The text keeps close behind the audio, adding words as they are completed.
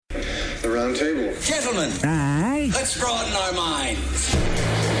the round table. Gentlemen, Aye. let's broaden our minds.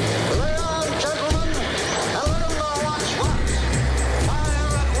 Lay on, gentlemen, and let 'em know what's what.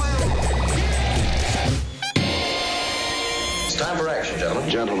 Fire at will. It's time for action, gentlemen.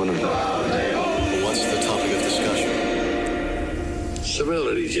 Gentlemen. What's the topic of discussion?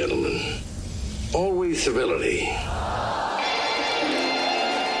 Civility, gentlemen. Always civility.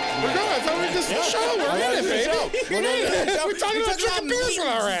 We're going. I thought we were just the show. We're in it, baby. We're talking about drinking beers with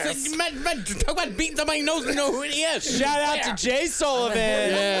our ass. Talk about beating somebody's nose and know who he is. Shout out to Jay Sullivan.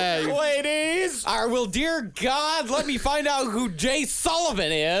 Yeah. Ladies. Well, dear God, let me find out who Jay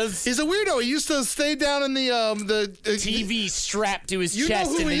Sullivan is. He's a weirdo. He used to stay down in the TV strapped to his You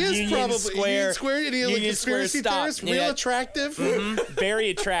chest know who in he the is, Union probably. Square. Union Square, and he like Union Square conspiracy stop. theorist, real Yeah. attractive. Very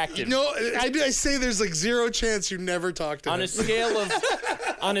attractive. No, I say there's like zero chance you never talk to him.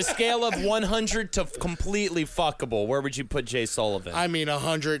 On a scale of 100 to completely fuckable, where would you put Jay Sullivan? I mean,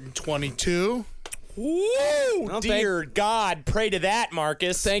 122. Woo! Dear God, pray to that,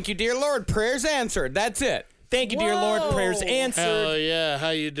 Marcus. Thank you, dear Lord. Prayers answered. That's it. Thank you, dear Lord. Prayers answered. Hell yeah. How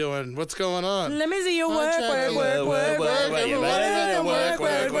you doing? What's going on? Let me see you work. God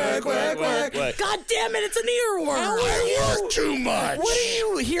damn it, it's an earworm. Work too much. What are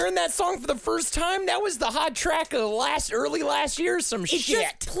you hearing that song for the first time? That was the hot track of early last year. Some It shit.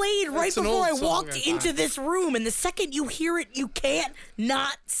 just played right It's an before old I song, walked I into thought. this room, and the second you hear it, you can't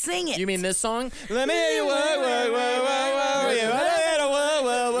not sing it. You mean this song? Let me hear you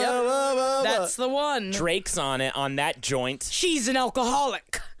That's the one. Drake's on it on that joint. She's an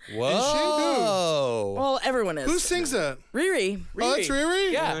alcoholic. Whoa. Well, everyone is. Who sings that? Riri. Oh, that's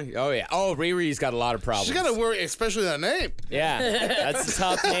Riri? Yeah. Oh, yeah. Oh, Riri's got a lot of problems. She's got to worry, especially that name. Yeah. That's a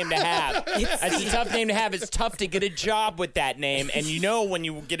tough name to have. That's a tough name to have. It's tough to get a job with that name. And you know when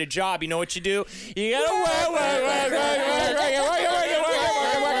you get a job, you know what you do? You got to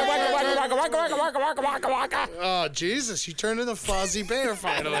Oh, Jesus. You turned into Fozzie Bear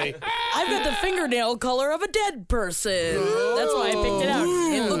finally. I've got the fingernail color of a dead person. That's why I picked it out.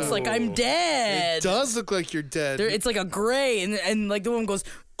 It looks like I'm dead. It does look like you're dead. It's like a gray, and like the woman goes,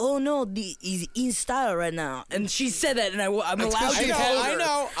 "Oh no, he's in style right now." And she said that, and I'm allowed to quote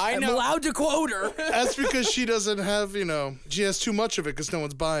her. I'm allowed to quote her. That's because she doesn't have, she has too much of it because no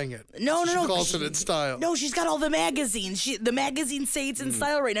one's buying it. No. She calls it in style. No, she's got all the magazines. The magazines say it's in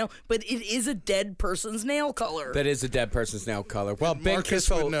style right now, but it is a dead person's nail color. That is a dead person's nail color. Well, Ben Marcus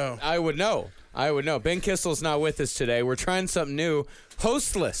Kissel, would know. I would know. Ben Kissel's not with us today. We're trying something new.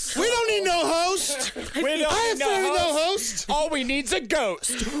 Hostless. We don't need no host. We don't I need have no host. All we need's a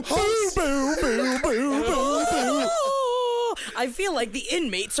ghost. Boo, boo, boo, boo, boo, boo. Oh, I feel like the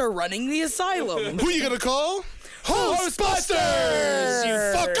inmates are running the asylum. Who you gonna call? Hostbusters, you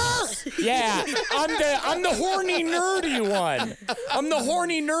fucker! Yeah, I'm the horny nerdy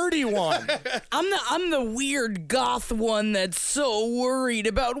one. I'm I'm the weird goth one that's so worried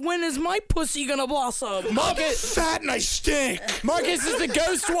about when is my pussy gonna blossom. I'm fat and I stink. Marcus is the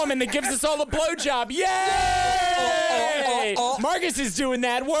ghost woman that gives us all the blowjob. Yay! Marcus is doing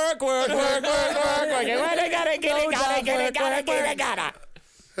that work. Gotta.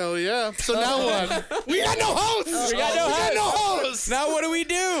 Hell yeah. So now what? We got no host. We got no host. Now what do we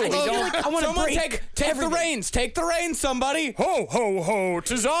do? I want to break. Take the reins. Take the reins, somebody. Ho, ho, ho.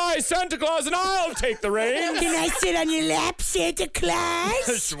 'Tis I, Santa Claus, and I'll take the reins. Can I sit on your lap, Santa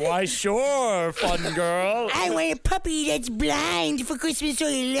Claus? Why, sure, fun girl. I want a puppy that's blind for Christmas so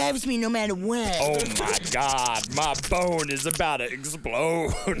he loves me no matter what. Oh, my God. My bone is about to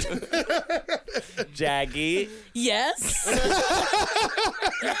explode. Jackie. Yes?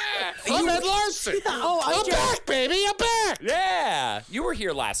 I'm Ed Larson. I'm back, baby. I'm back. Yeah. You were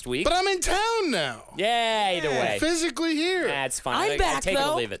here last week. But I'm in town now. Yeah, either way. Physically here. That's fine. I'm back, take though.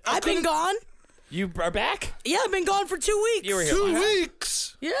 it or leave it. I've been gone. You are back? Yeah, I've been gone for 2 weeks. You were here 2 last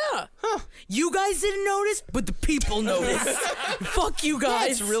weeks. Yeah. Huh. You guys didn't notice, but the people noticed. Fuck you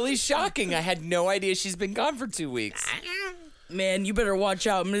guys. That's really shocking. I had no idea she's been gone for 2 weeks. Man, you better watch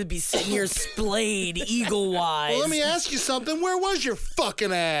out. I'm going to be sitting here splayed, eagle-wise. Well, let me ask you something. Where was your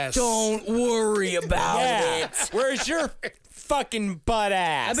fucking ass? Don't worry about it. Where's your fucking butt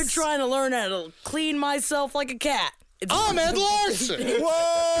ass? I've been trying to learn how to clean myself like a cat. I'm Ed Larson. What?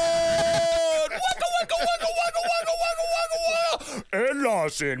 Waka, waka, waka, waka, waka, waka, waka, waka. Ed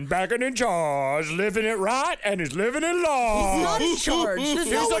Larson, back in charge, living it right, and he's living it long. He's not in charge.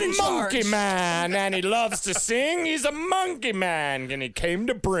 There's no one in He's a charge. monkey man, and he loves to sing. He's a monkey man, and he came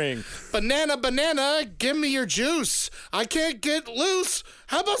to bring. Banana, give me your juice. I can't get loose.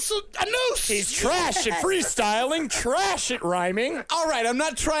 How about a noose? He's trash at freestyling, trash at rhyming. All right, I'm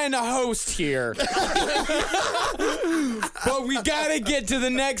not trying to host here. But we gotta get to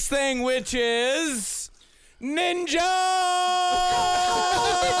the next thing, which is... Ninja!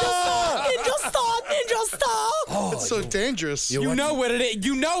 Ninja star! It's so dangerous. You know what it is.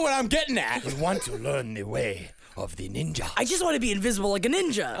 You know what I'm getting at. You want to learn the way of the ninja. I just want to be invisible like a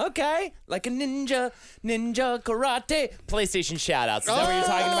ninja. Okay, like a ninja karate. PlayStation shoutouts. Is that what you're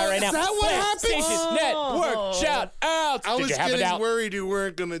talking about right now? Is that what happened? PlayStation Network shoutouts. I Did was you have it getting out? worried you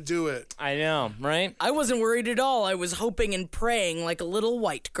weren't going to do it. I know, right? I wasn't worried at all. I was hoping and praying like a little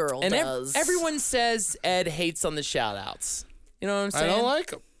white girl And does. everyone says Ed hates on the shoutouts. You know what I'm saying? I don't like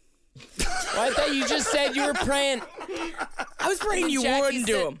them. Well, I thought you just said you were praying. I was praying you Jackie wouldn't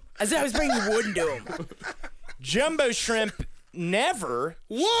do said- them. I said I was praying you wouldn't do them. Jumbo Shrimp never.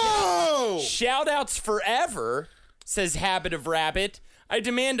 Whoa! Shoutouts forever, says Habit of Rabbit. I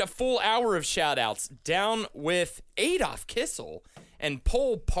demand a full hour of shoutouts. Down with Adolf Kissel and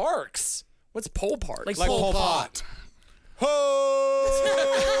Pole Parks. What's Pole Parks? Like Pol Pot. Ho!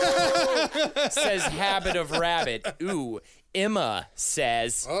 Says Habit of Rabbit. Ooh, Emma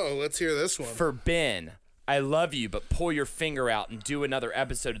says, Oh, let's hear this one. for Ben, I love you, but pull your finger out and do another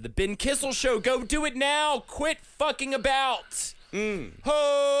episode of the Ben Kissel Show. Go do it now. Quit fucking about. Ho!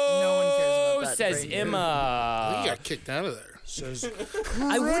 No one cares about that Says right Emma. He got kicked out of there.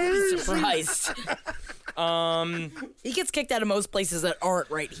 I wouldn't be surprised. He gets kicked out of most places that aren't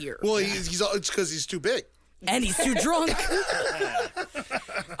right here. Well, it's because he's too big. And he's too drunk.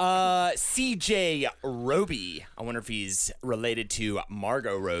 CJ Roby. I wonder if he's related to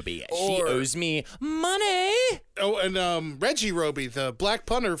Margot Roby. She Or- owes me money. Oh, and Reggie Roby, the black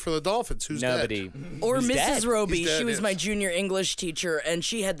punter for the Dolphins, who's Nobody. dead. Or Who's Mrs. dead? Roby. He's dead, She was yes. my junior English teacher, and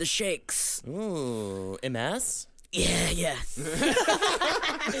she had the shakes. Ooh, MS? Yeah.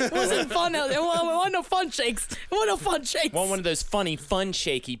 It wasn't fun. It wasn't no fun shakes. It wasn't no fun shakes. One of those funny, fun,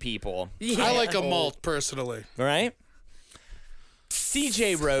 shaky people. Yeah. I like a malt, personally. Right?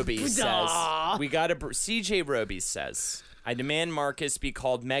 CJ Roby says, Aw. we got to, CJ Roby says, I demand Marcus be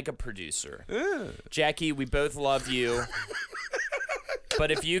called mega producer. Jackie, we both love you.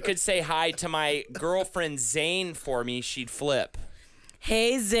 But if you could say hi to my girlfriend Zane for me, she'd flip.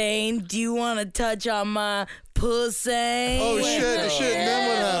 Hey, Zane, do you want to touch on my pussy? Oh, shit. And then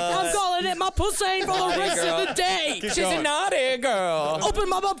what happened? I'm calling it my pussy for the rest of the day. She's a naughty girl. Open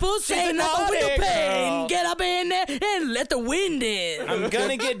my pussy She's a and let the naughty window pane. girl. Get up in there and let the wind in. I'm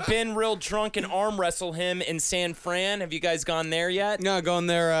gonna get Ben real drunk and arm wrestle him in San Fran. Have you guys gone there yet? No, going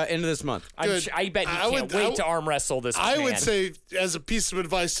there end of this month. Good. I bet you I can't would- wait to arm wrestle this I man. would say, as a piece of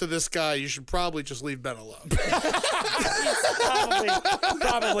advice to this guy, you should probably just leave Ben alone.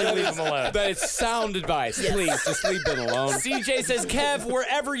 probably leave him alone. That is sound advice. Please, just leave Ben alone. CJ says, Kev,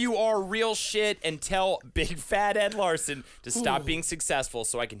 wherever you are, real shit, and tell Big Fat Ed Larson to stop being successful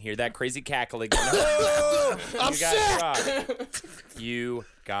so I can hear that crazy cackle again. I'm You sick! guys rock. You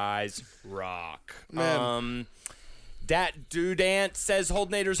guys rock. Man. Dat Dudant says,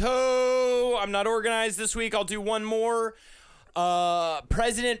 Holdenators, ho! I'm not organized this week. I'll do one more.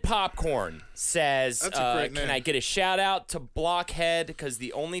 President Popcorn says, That's a great can name. I get a shout out to Blockhead because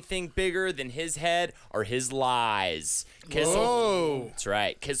the only thing bigger than his head are his lies. Kissel. Whoa. That's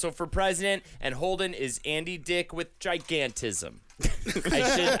right. Kissel for president, and Holden is Andy Dick with gigantism.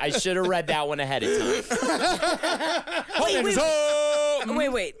 I should have read that one ahead of time.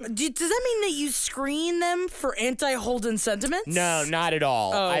 Wait. Does that mean that you screen them for anti-Holden sentiments? No, not at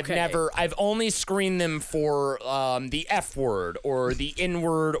all. Oh, okay. I've only screened them for the F word or the N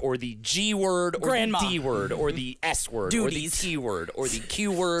word or the G word or Grandma. the D word or the S word or the Duties. T word or the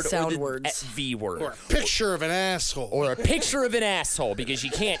Q word Sound or the words. V word. Or a picture of an asshole. Or a picture of an asshole because you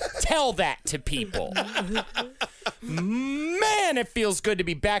can't tell that to people. Man, it feels good to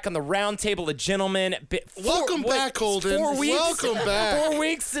be back on the round table of gentlemen. Welcome back, Holden. 4 weeks. Welcome back. 4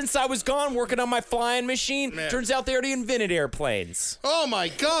 weeks since I was gone working on my flying machine. Man. Turns out they already invented airplanes. Oh, my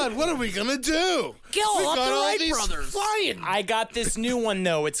God. What are we going to do? Kill We off got the all Wright these brothers. flying. I got this new one,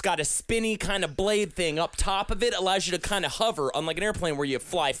 though. It's got a spinny kind of blade thing up top of it. Allows you to kind of hover, unlike an airplane where you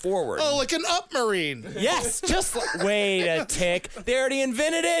fly forward. Oh, like an upmarine. Yes, just like... Wait a tick. They already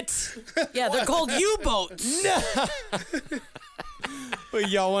invented it. Yeah, they're called U-boats. Well,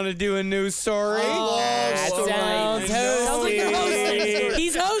 y'all want to do a news story? That sounds Sounds like they're hosting. hosty.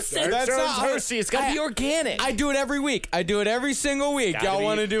 He's hosting. roasted. Dark Jones Hershey. It's got to be organic. I do it every week. I do it every single week. Gotta Y'all be.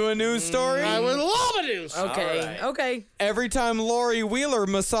 want to do a news story? I would love a news. Okay, okay. Every time Lori Wheeler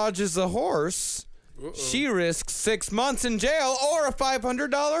massages a horse, she risks 6 months in jail or a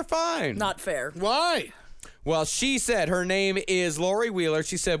 $500 fine. Not fair. Why? Well, she said her name is Lori Wheeler.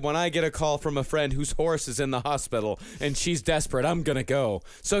 She said, when I get a call from a friend whose horse is in the hospital and she's desperate, I'm going to go.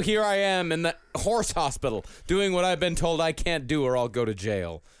 So here I am in the horse hospital doing what I've been told I can't do or I'll go to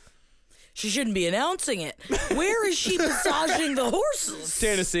jail. She shouldn't be announcing it. Where is she massaging the horses?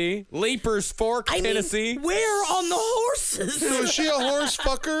 Tennessee. Leapers Fork, Tennessee. Mean, where on the horses? So is she a horse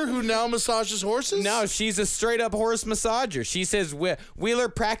fucker who now massages horses? No, she's a straight-up horse massager. She says Wheeler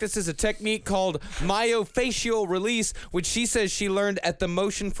practices a technique called myofascial release, which she says she learned at the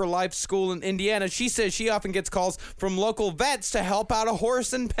Motion for Life school in Indiana. She says she often gets calls from local vets to help out a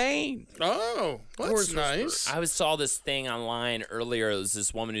horse in pain. Oh, that's nice. I saw this thing online earlier. It was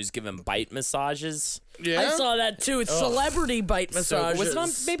this woman who's giving bite massages. Yeah. I saw that too. It's celebrity bite massages. Was it on?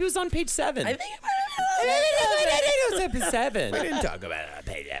 Maybe it was on page 7. I think it was on page 7. We didn't talk about it on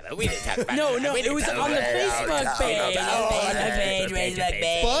page 7. We didn't talk about no, it was on the Facebook page.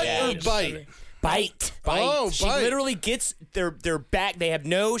 Butt or bite? Bite. Oh, She bite. literally gets their back. They have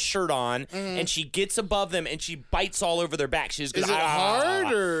no shirt on, and she gets above them and she bites all over their back. She just goes, Is it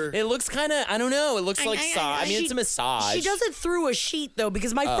hard or? It looks kind of. I don't know. It looks like I mean, it's a massage. She does it through a sheet though,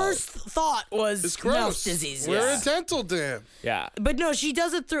 because my first thought was It's gross. mouth disease. Wear a dental dam. Yeah. But no, she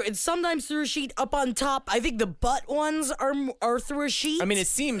does it through. It's sometimes through a sheet up on top. I think the butt ones are through a sheet. I mean, it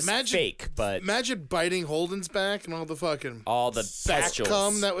seems fake, but Imagine biting Holden's back and all the fucking all the sack pastules,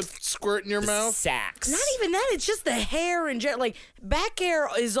 cum that would squirt in your mouth. sacks. not even that. It's just the hair and like back hair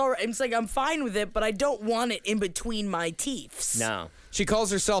is all right. It's like I'm fine with it, but I don't want it in between my teeth. No. She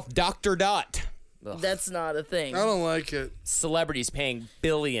calls herself Dr. Dot. That's not a thing. I don't like it. Celebrities paying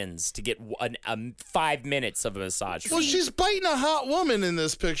billions to get 5 minutes of a massage. Well, she's biting a hot woman in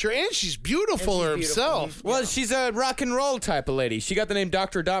this picture, and she's beautiful herself. Well, she's a rock and roll type of lady. She got the name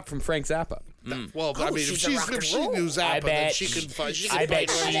Dr. Dot from Frank Zappa. Well, I mean, she's a rock and if she roll. knew Zappa, I then bet she could fight.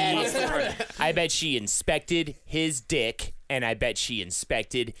 I bet she inspected his dick, and I bet she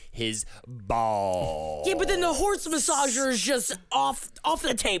inspected his balls. Yeah, but then the horse massager is just off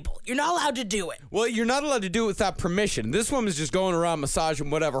the table. You're not allowed to do it. Well, you're not allowed to do it without permission. This woman's just going around massaging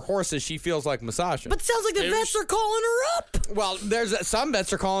whatever horses she feels like massaging. But it sounds like the vets are calling her up. well, there's some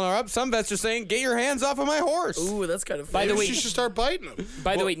vets are calling her up. Some vets are saying, "Get your hands off of my horse." Ooh, that's kind of By the way, she should start biting him.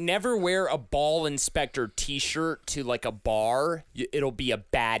 By the way, never wear a ball inspector T-shirt to like a bar. It'll be a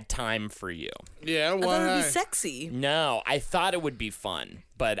bad time for you. Yeah, I why? thought it would be sexy. No, I thought it would be fun,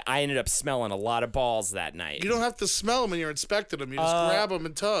 but I ended up smelling a lot of balls that night. You don't have to smell them when you're inspecting them. You just grab them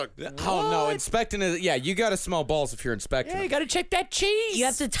and tug. Oh no, inspecting is you got to smell balls if you're inspecting. Yeah, you them. gotta check that cheese. You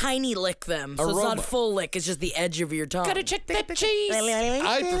have to tiny lick them, so it's Aroma. not full lick. It's just the edge of your tongue. gotta check that cheese.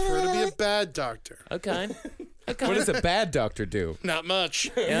 I prefer to be a bad doctor. Okay. What does a bad doctor do? Not much.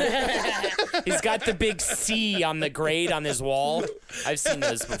 He's got the big C on the grate on his wall. I've seen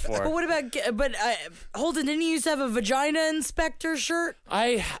those But before. what about? But Holden, didn't you used to have a vagina inspector shirt?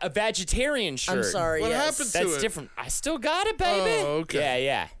 A vegetarian shirt. I'm sorry. What yes. happened to That's it? different. I still got it, baby. Oh, okay.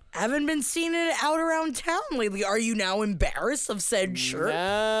 Yeah. Haven't been seeing it out around town lately. Are you now embarrassed of said shirt?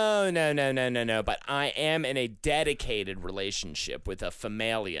 No. But I am in a dedicated relationship with a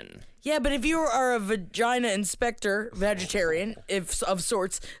mammalian. Yeah, but if you are a vagina inspector, vegetarian, if of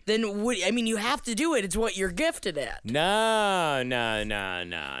sorts, then you have to do it. It's what you're gifted at. No.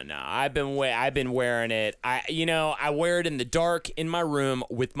 I've been wearing it. I wear it in the dark in my room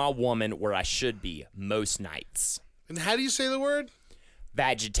with my woman where I should be most nights. And how do you say the word?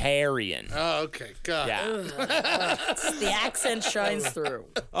 Vegetarian. Oh, okay. God. Yeah. The accent shines through.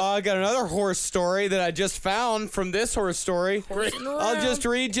 I got another horse story that I just found from this horse story. I'll just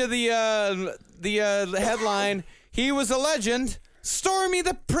read you the headline. He was a legend. Stormy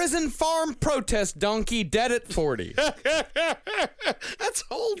the prison farm protest donkey dead at 40. That's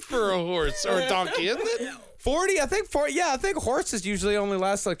old for a horse or a donkey, isn't it? 40? I think 40. Yeah, I think horses usually only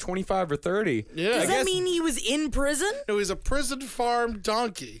last like 25 or 30. Yeah. Does I that guess mean he was in prison? no, he's a prison farm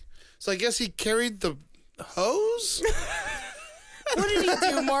donkey. So I guess he carried the hose? What did he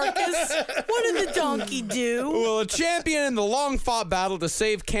do, Marcus? What did the donkey do? Well, a champion in the long-fought battle to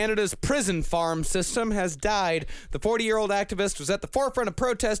save Canada's prison farm system has died. The 40-year-old activist was at the forefront of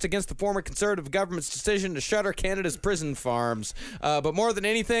protest against the former Conservative government's decision to shutter Canada's prison farms. But more than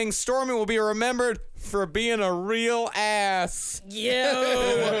anything, Stormy will be remembered for being a real ass. Yo,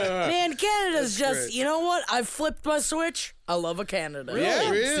 man, Canada's just, great. you know what? I've flipped my switch. I love a Canada. Yeah,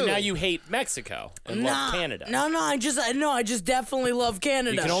 really. So now you hate Mexico and love Canada. No, I just definitely love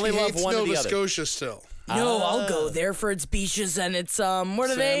Canada. You can only He love hates one or Nova the other. Scotia still. No, I'll go there for its beaches and its what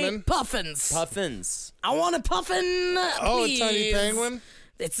are they? Salmon? Puffins. Puffins. I want a puffin. Oh, please. a tiny penguin?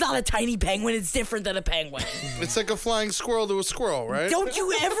 It's not a tiny penguin. It's different than a penguin. It's like a flying squirrel to a squirrel, right? Don't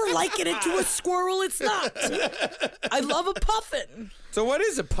you ever liken it to a squirrel? It's not. I love a puffin. So what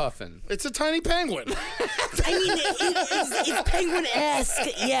is a puffin? It's a tiny penguin. I mean, it's penguin-esque,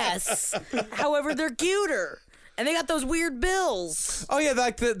 yes. However, they're cuter. And they got those weird bills. Oh yeah,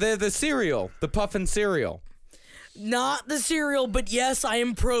 like the cereal, the puffin cereal. Not the cereal, but yes, I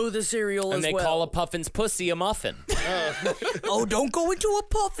am pro the cereal And as they well. call a puffin's pussy a muffin. Oh, don't go into a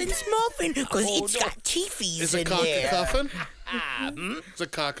puffin's muffin, because it's got teefies Is in a cock a there. cuffin? Is a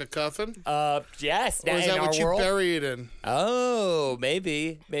cock a cuffin? Yes. Or is in that our what you world? bury it in? Oh,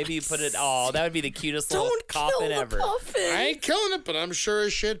 maybe. Maybe you put it. Oh, that would be the cutest little Don't kill coffin the ever. puffin. I ain't killing it, but I'm sure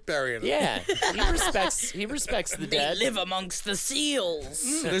as shit burying it. Yeah, he respects the They dead. live amongst the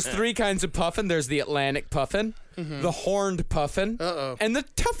seals. There's three kinds of puffin. There's the Atlantic puffin, the horned puffin, and the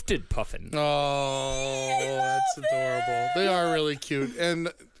tufted puffin. Oh, that's adorable. They are really cute.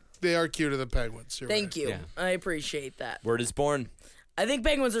 And they are cuter than penguins. You're Thank right. you. I appreciate that. Word is born. I think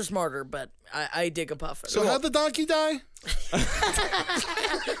penguins are smarter, but I dig a puffin. So how'd the donkey die?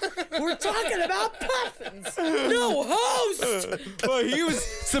 We're talking about puffins. No host. Well, he was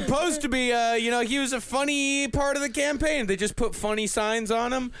supposed to be, he was a funny part of the campaign. They just put funny signs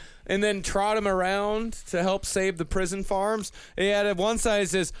on him and then trot him around to help save the prison farms. He had one sign that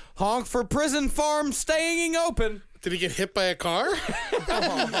says, "Honk for prison farm staying open." Did he get hit by a car?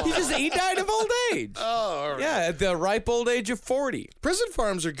 He died of old age. Oh, all right. Yeah, at the ripe old age of 40. Prison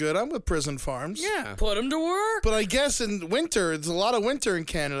farms are good. I'm with prison farms. Yeah. Put them to work. But I guess in winter, there's a lot of winter in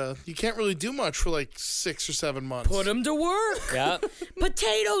Canada. You can't really do much for like 6 or 7 months. Put them to work. Yeah.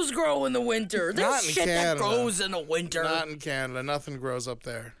 Potatoes grow in the winter. There's Not in shit that Canada. grows in the winter. Not in Canada. Nothing grows up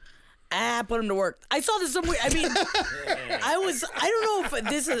there. Put them to work. I saw this somewhere. I mean, I don't know if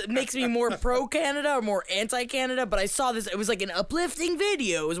this makes me more pro-Canada or more anti-Canada, but I saw this. It was like an uplifting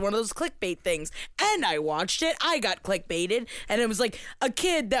video. It was one of those clickbait things. And I watched it. I got clickbaited. And it was like a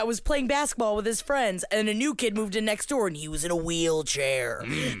kid that was playing basketball with his friends, and a new kid moved in next door, and he was in a wheelchair.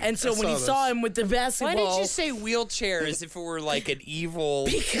 And so when he saw him with the basketball... Why did you say wheelchair as if it were like an evil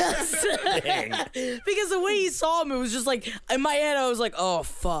Because the way he saw him, it was just like, in my head, I was like, oh,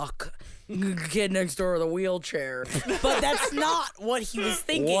 fuck. Kid next door with a wheelchair. But that's not what he was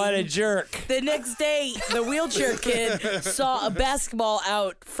thinking. What a jerk. The next day, the wheelchair kid saw a basketball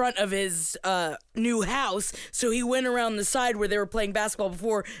out front of his new house, so he went around the side where they were playing basketball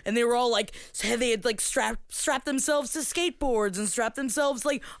before, and they were all like, they had like strapped themselves to skateboards and strapped themselves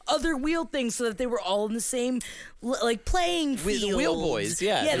like other wheel things so that they were all in the same like playing field. The wheel boys,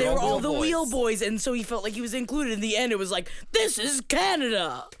 yeah. Yeah, they They're were all all the wheel wheel boys. boys, and so he felt like he was included. In the end, it was like, this is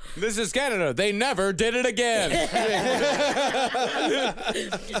Canada. This is Canada. They never did it again.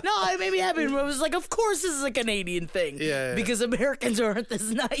 No, it made me happy. It was like, of course this is a Canadian thing. Yeah. Because Americans aren't this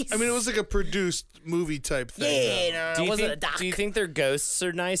nice. I mean, it was like a produced movie type thing. Yeah, no, Do it you, wasn't a think, doc. do you think their ghosts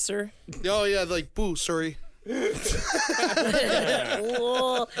are nicer? Oh, yeah, like, boo, sorry.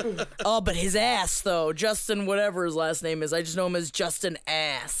 Oh, but his ass, though. Justin, whatever his last name is. I just know him as Justin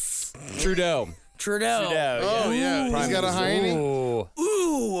Ass. Trudeau. Trudeau. Oh, yeah. He's got a hiney. Ooh.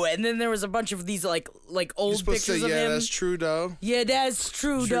 Ooh, and then there was a bunch of these like You're old supposed to pictures say, of yeah, him. that's Trudeau. Yeah, that's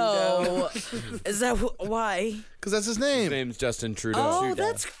Trudeau. Is that why? Because that's his name. His name's Justin Trudeau. Oh,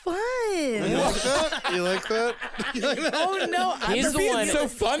 that's fun. You like that? You like that? You like that? Oh no, He's the one. so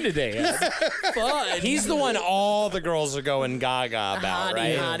fun today. Ed. fun. He's the one all the girls are going gaga about, Hottie,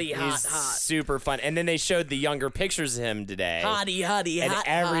 right? hottie, hot, He's hot. super fun. And then they showed the younger pictures of him today. Hottie, and hot,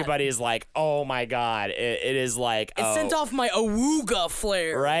 everybody is like, "Oh my god!" It is like, It sent off my awooga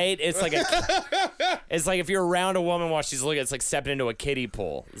flare. right? It's like it's like if you're around a woman while she's looking, it's like stepping into a kiddie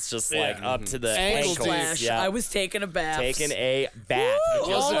pool. It's just like up to the Ankle ankles. Splash. Yeah. I was taking a bath. taking a bath. Woo!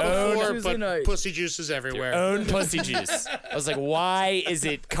 Just All own, before, Tuesday but night. pussy juice is everywhere. own pussy juice. I was like, why is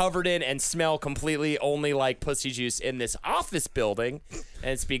it covered in and smell completely only like pussy juice in this office building?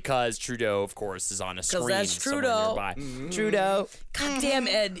 And it's because Trudeau, of course, is on a screen that's somewhere Trudeau. nearby. Trudeau. God damn,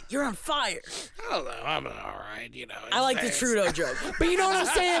 Ed, you're on fire. I don't know. I'm all right, you know. I like the Trudeau joke. But you know what I'm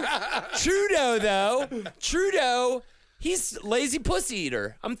saying? Trudeau, though. Trudeau, He's lazy pussy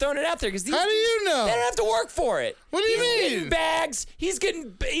eater. I'm throwing it out there because How do you know? They don't have to work for it. What do you He's mean? Getting bags. He's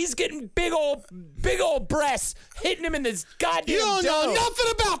getting big old breasts hitting him in this goddamn. You don't know dome. nothing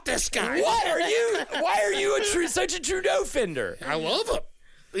about this guy. Why are you such a Trudeau fender? I love him.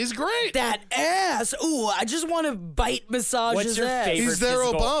 He's great. That ass. Ooh, I just want to bite massage What's his your ass. favorite? He's their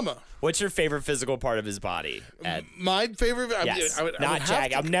physical- Obama. What's your favorite physical part of his body, Ed? My favorite. Yes, I would not have Jackie.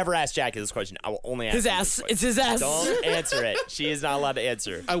 to- I've never asked Jackie this question. I will only ask His you ass. this question. It's his ass. Don't answer it. She is not allowed to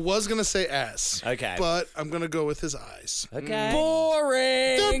answer. I was gonna say ass. Okay. But I'm gonna go with his eyes. Okay.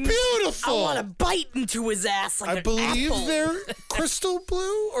 Boring. They're I beautiful. want to bite into his ass like I an believe apple. they're crystal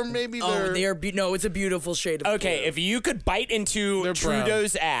blue, or maybe they're. Oh, they're no. It's a beautiful shade of Okay, blue. if you could bite into They're brown.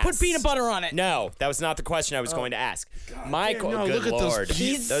 Trudeau's ass, Put peanut butter on it. No, that was not the question I was going to ask. Michael, no, good look at those lord,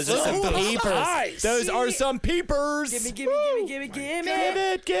 peas. those are Look some at those peepers. eyes. Those are some peepers. Give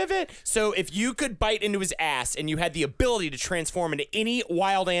Give it. So if you could bite into his ass and you had the ability to transform into any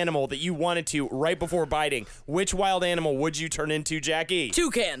wild animal that you wanted to right before biting, which wild animal would you turn into, Jackie?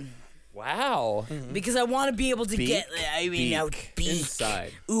 Toucan. Wow. Because I want to be able to Beak, get. I mean, I would beak. beak.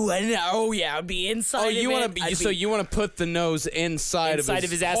 Inside. Ooh, I know. Oh yeah, I'd be inside. Oh, of you it. want to be I'd so you want to put the nose inside of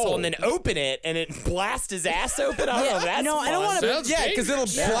his asshole and then open it and it blast his ass open? I don't know. That's no, I don't fun. wanna- Sounds Yeah, because it'll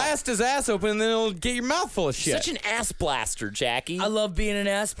dangerous. blast his ass open and then it'll get your mouth full of shit. Such an ass blaster, Jackie. I love being an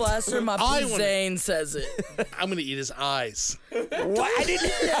ass blaster. My I wanna- Zane says it. I'm gonna eat his eyes.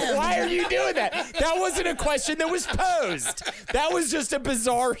 Why are you doing that? That wasn't a question that was posed. That was just a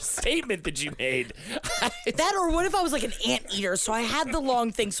bizarre statement that you made. That or what if I was like an anteater? So I had the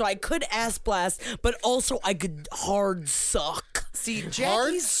long thing, so I could ass blast, but also I could hard suck. See,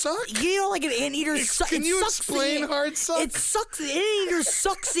 Hard suck? You know, like an anteater sucks. Can you explain hard suck? It sucks. The anteater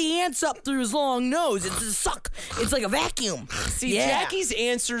sucks the ants up through his long nose. It's a suck. It's like a vacuum. See, yeah. Jackie's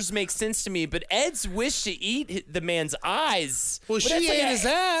answers make sense to me, but Ed's wish to eat the man's eyes. Well, But she that's ate his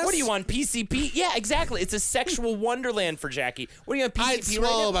ass. What do you want, PCP? Yeah, exactly. It's a sexual wonderland for Jackie. What are you on PCP I'd right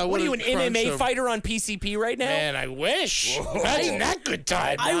swallow, now? but I What are you, an wouldn't crunch MMA him. fighter on PCP right now? Man, I wish. Imagine that good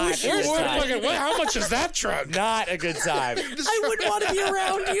time. I wish Not a it good was. time. How much is that truck? Not a good time. I wouldn't want to be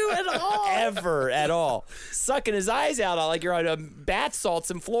around you at all. Ever at all. Sucking his eyes out like you're on bath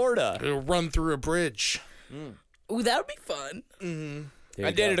salts in Florida. It'll run through a bridge. Ooh, that would be fun. I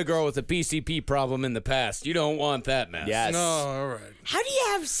dated a girl with a PCP problem in the past. You don't want that mess. Yes. No, all right. How do you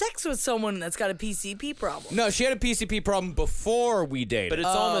have sex with someone that's got a PCP problem? No, she had a PCP problem before we dated. But it's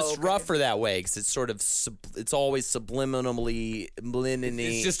almost okay. rougher that way because it's sort of it's always subliminally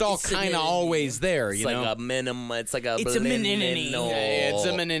it's just all kind of always there, you it's know? like a minimum. It's like a It's a meninity. Yeah, it's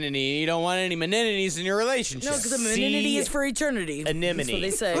a meninity. You don't want any meninities in your relationship. No, because a meninity is for eternity. Anemone. That's what they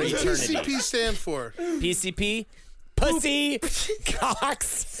What say. does Eternity. PCP stand for? PCP, pussy,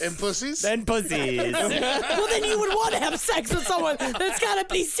 cocks, And pussies? and pussies. Well, then you would want to have sex with someone that's got a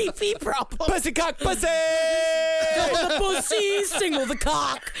PCP problem. Pussy, cock, pussy. Double the pussy, single the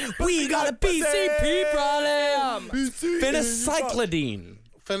cock. We got a PCP problem. Phencyclidine.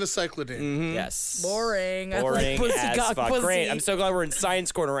 Phencyclidine. Yes. Boring. I Boring like pussy as cock fuck. pussy. Great. I'm so glad we're in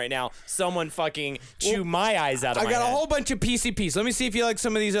science corner right now. Someone fucking chew my eyes out of I my got a head. whole bunch of PCPs. Let me see if you like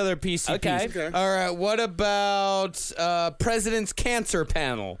some of these other PCPs. Okay. All right. What about President's Cancer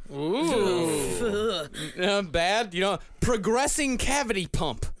Panel? Bad. You know, Progressing Cavity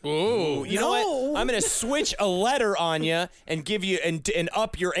Pump. Ooh. You know what? I'm gonna switch a letter on you and give you and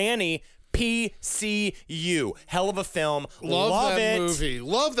up your ante. PCU. Hell of a film. Love that it. movie.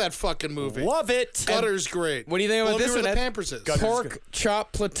 Love that fucking movie. Love it. Gutter's great. What do you think about Love me this where one, the Ed? Pampers is. Pork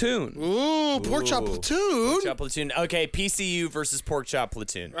Chop Platoon. Ooh, pork chop platoon. Chop Platoon. Okay, PCU versus Pork Chop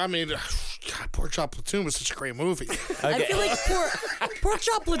Platoon. I mean, God, Pork Chop Platoon was such a great movie. I feel like pork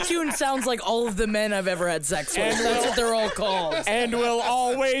chop platoon sounds like all of the men I've ever had sex with. That's what they're all called. And we'll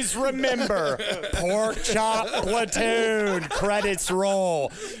always remember Pork Chop Platoon. Credits roll.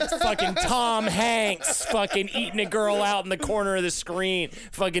 Fucking Tom Hanks fucking eating a girl out in the corner of the screen.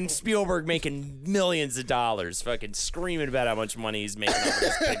 Fucking Spielberg making millions of dollars. Fucking screaming about how much money he's making off of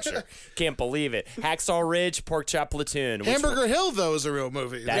this picture. Can't believe it. Hacksaw Ridge, Pork Chop Platoon. Hamburger Hill, though, is a real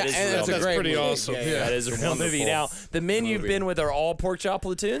movie. That is and real. that's a That's great pretty movie. awesome. Yeah. That is a real movie. Now, the men you've been with are all Pork Chop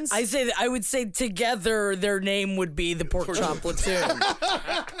Platoons? I would say together their name would be the pork chop platoon.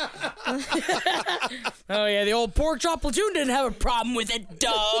 Oh yeah, the old pork chop platoon didn't have a problem with it,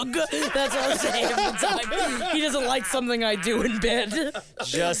 Doug. That's what I'm saying every time. He doesn't like something I do in bed.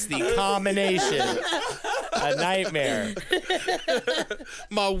 Just the combination. A nightmare.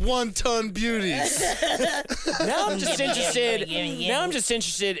 My one-ton beauties. Now I'm just interested. Now I'm just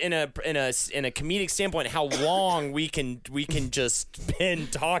interested in a comedic standpoint how long we can just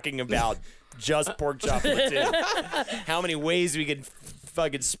spend talking about just pork chop platoon. How many ways we could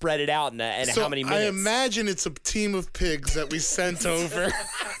fucking spread it out and So how many minutes? I imagine it's a team of pigs that we sent over.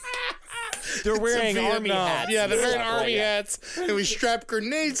 They're wearing to army Vietnam. hats. Yeah, they're and wearing stuff like army that. hats, and we strap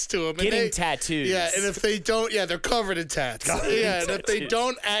grenades to them. Getting tattoos. Yeah, and if they don't, they're covered in tats. And if they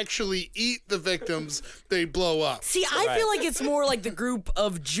don't actually eat the victims, they blow up. See, I feel like it's more like the group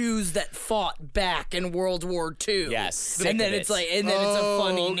of Jews that fought back in World War II. Yes, sick and then of it's it. like, and then it's a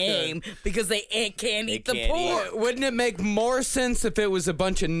funny okay. name because they can't eat the can't eat pork. Wouldn't it make more sense if it was a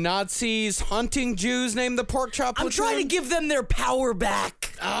bunch of Nazis hunting Jews named the Pork Chop I'm Platoon? trying to give them their power back.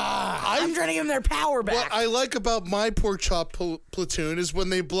 I'm trying to give them their power back. What I like about my pork chop platoon is when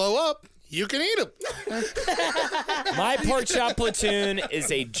they blow up, you can eat them. My pork chop platoon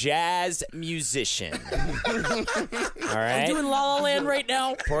is a jazz musician. All right. I'm doing La La Land right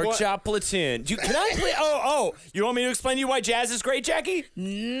now. Pork chop platoon. Can I play? Oh! You want me to explain to you why jazz is great, Jackie?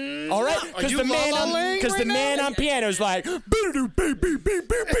 All right, because you the man La La on Land right man now? on piano is like, the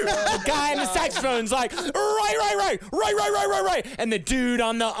guy on the saxophone's like, right, and the dude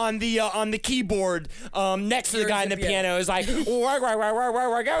on the keyboard next to the guy on the piano is like, work,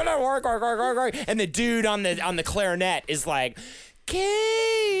 and the dude on the clarinet is like,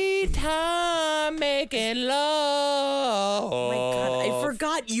 keep time making love. Oh my God, I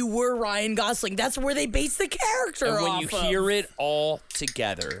forgot you were Ryan Gosling. That's where they base the character And when off you of. hear it all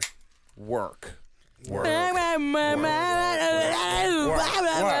together, work.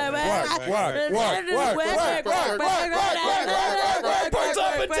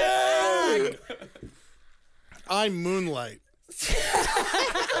 I'm Moonlight.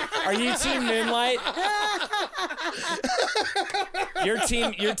 Are you team Moonlight? Your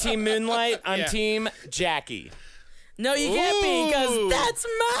team Moonlight. I'm team Jackie. No, you can't be because that's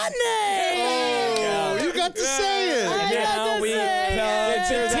my name. Oh, you got to say it. Now we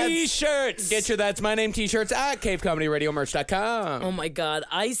Get your t-shirts. Get your That's My Name t-shirts at cavecomedyradiomerch.com. Oh my God,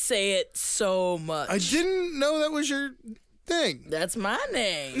 I say it so much. I didn't know that was your thing. That's my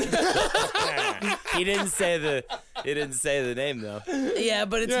name. He didn't say the name though. Yeah,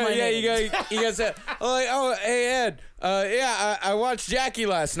 but it's my name. you guys say, hey Ed, I watched Jackie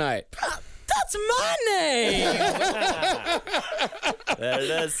last night. That's my name. There it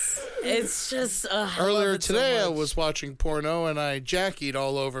is. It's just Earlier today, I was watching porno and I jackied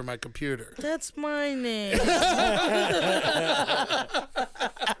all over my computer. That's my name.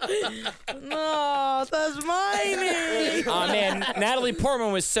 No, that's my name. Oh man, Natalie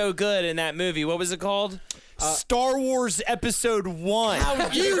Portman was so good in that movie. What was it called? Star Wars Episode 1. How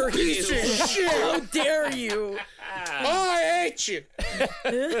dare you? Piece of shit. How dare you? I hate you.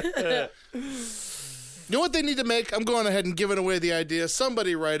 You know what they need to make? I'm going ahead and giving away the idea.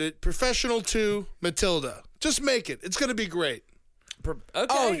 Somebody write it. Professional 2 Matilda. Just make it. It's going to be great.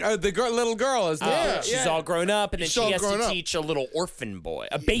 Okay. Oh, the little girl is She's all grown up, and then She's she all has grown to up. teach a little orphan boy,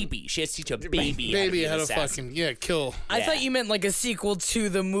 a baby. She has to teach a baby. Baby how had to a be an assassin. fucking, kill. I thought you meant like a sequel to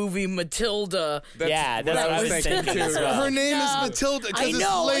the movie Matilda. Yeah, that's what I was thinking as well. Her name is Matilda I because it's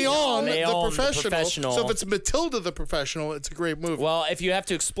know, I Leon, know. the Leon, the professional. professional. So if it's Matilda the professional, it's a great movie. Well, if you have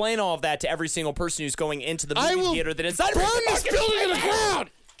to explain all of that to every single person who's going into the I movie will theater, then it's not burn this building to the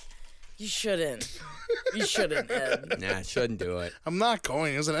ground. You shouldn't. You shouldn't, Ed. Nah, shouldn't do it. I'm not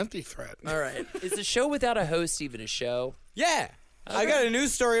going. It was an empty threat. All right. Is a show without a host even a show? Yeah. I got a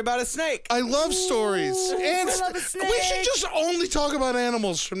news story about a snake. I love stories. And I love a we snake. should just only talk about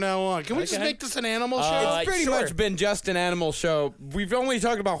animals from now on. Can we just make this an animal show? It's pretty sure. much been just an animal show. We've only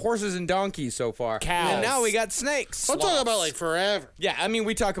talked about horses and donkeys so far. Cows. And now we got snakes. I'm talking about like forever. Yeah, I mean,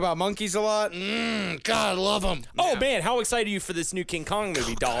 we talk about monkeys a lot. God, love them. Oh man, how excited are you for this new King Kong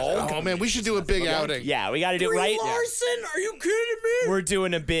movie, dog? Oh man, we should do a big outing. Yeah, we got to do it right. Larson, are you kidding me? We're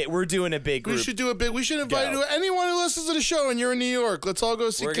doing a big We group. should do a big. We should invite Go. anyone who listens to the show and you're in New York. Let's all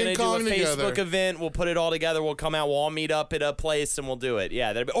go see We're King gonna Kong do a together. Facebook event. We'll put it all together. We'll come out. We'll all meet up at a place and we'll do it.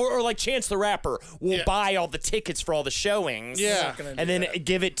 Yeah, or like Chance the Rapper. We'll buy all the tickets for all the showings. Yeah. and then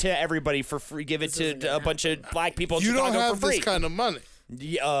give it to everybody for free. Give it to a bunch of black people in You don't Chicago have for free. this kind of money.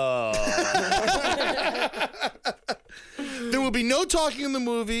 Yeah, There will be no talking in the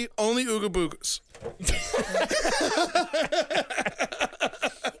movie. Only ooga boogas.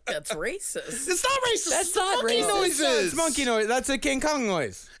 That's racist. It's not racist. That's not monkey racist. noises. It's monkey noise. That's a King Kong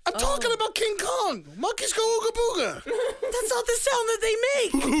noise. I'm talking about King Kong. Monkeys go ooga booga. That's not the sound that they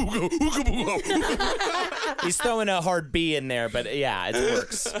make. Ooga booga. he's throwing a hard B in there, but yeah, it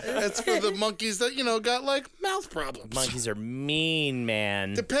works. That's for the monkeys that got like mouth problems. Monkeys are mean,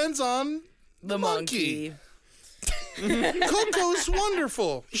 man. Depends on The monkey. Coco's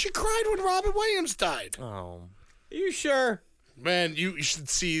wonderful. She cried when Robin Williams died. Oh, Are you sure? Man, you should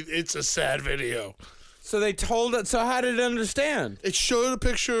see. It's a sad video. So they told it. So how did it understand? It showed a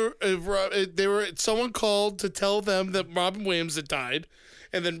picture of someone called to tell them that Robin Williams had died,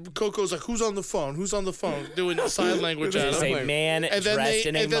 and then Coco's like, "Who's on the phone? Who's on the phone?" Doing sign language at There's him. a man And then dressed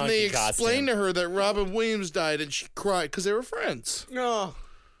in a they monkey explained costume. to her that Robin Williams died, and she cried because they were friends. No,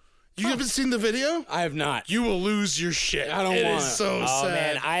 You haven't seen the video? I have not. You will lose your shit. I don't It want is it. so Oh sad.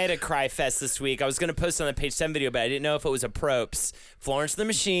 man, I had a cry fest this week. I was gonna post on the page 7 video, but I didn't know if it was a props. Florence the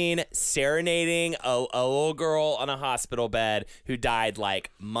Machine serenading a little girl on a hospital bed who died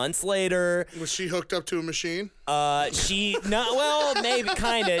like months later. Was she hooked up to a machine? Maybe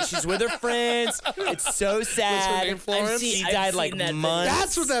kinda. She's with her friends. It's so sad. name Florence? She I've died seen like that video. months.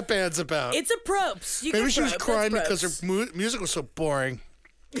 That's what that band's about. It's a props. You Maybe get she was props. crying That's because props. her music was so boring.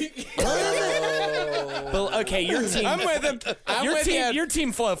 Well, okay, your team. I'm with him. I'm your with team. you. Your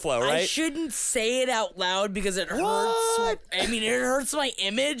team, Flo, I right? shouldn't say it out loud because it hurts. I mean, it hurts my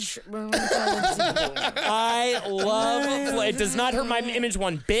image. I love. It does not hurt my image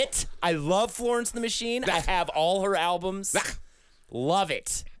one bit. I love Florence the Machine. I have all her albums. Love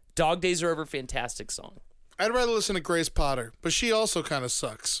it. Dog Days Are Over. Fantastic song. I'd rather listen to Grace Potter, but she also kind of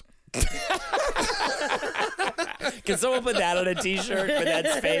sucks. Can someone put that on a T-shirt with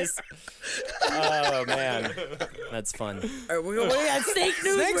that face? Oh man, that's fun. All right, we got snake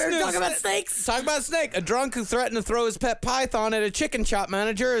news. Snakes We're news. talking about snakes. Talk about snake. A drunk who threatened to throw his pet python at a chicken shop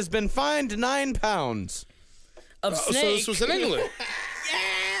manager has been fined £9. Of So snake. this was in England.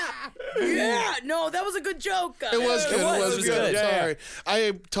 Yeah, no, that was a good joke. It was good. It was good. Yeah, Sorry.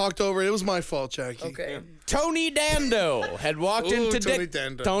 I talked over it. It was my fault, Jackie. Okay. Tony Dando had walked Ooh, into Tony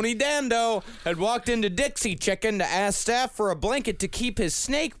Dando. Tony Dando had walked into Dixie Chicken to ask staff for a blanket to keep his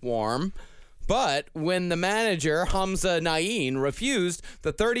snake warm. But when the manager, Hamza Naeen, refused,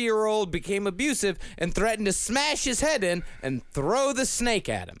 the 30-year-old became abusive and threatened to smash his head in and throw the snake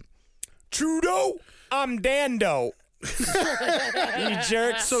at him. Trudeau, I'm Dando. You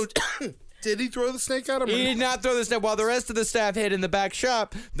jerks. So, did he throw the snake at him? He did not throw the snake. While the rest of the staff hid in the back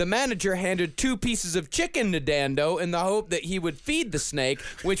shop, the manager handed 2 pieces of chicken to Dando in the hope that he would feed the snake,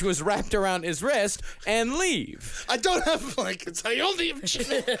 which was wrapped around his wrist, and leave. I don't have blankets. I only have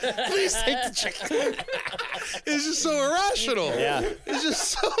chicken. Please take the chicken. It's just so irrational. Yeah. It's just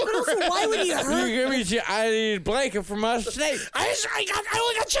so Why would he hurt? You give me I need a blanket for my snake. I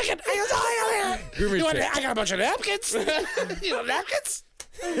only got chicken. Give me chicken. I got a bunch of napkins. You want napkins?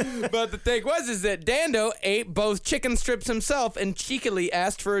 But the thing is that Dando ate both chicken strips himself and cheekily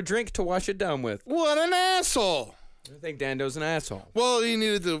asked for a drink to wash it down with. What an asshole. I think Dando's an asshole. Well, he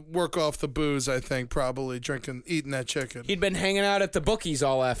needed to work off the booze, I think, probably eating that chicken. He'd been hanging out at the bookies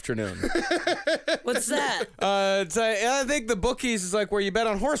all afternoon. What's that? I think the bookies is like where you bet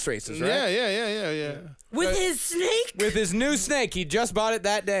on horse races, right? Yeah. With his snake? With his new snake, he just bought it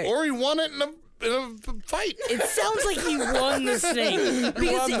that day. Or he won it in a fight. It sounds like he won the snake.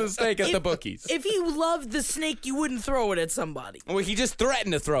 He won the snake at the bookies. If he loved the snake, you wouldn't throw it at somebody. Well, he just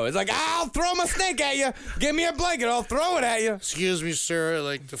threatened to throw it. It's like, I'll throw my snake at you. Give me a blanket. I'll throw it at you. Excuse me, sir. I'd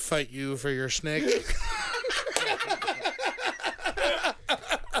like to fight you for your snake.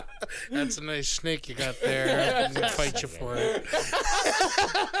 That's a nice snake you got there. I'm gonna fight you for it.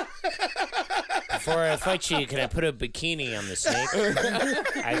 Before I fight you, can I put a bikini on the snake?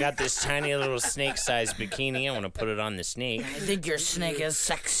 I got this tiny little snake-sized bikini. I want to put it on the snake. I think your snake is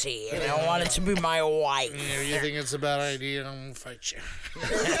sexy, and I want it to be my wife. If you think it's a bad idea, I'm gonna fight you.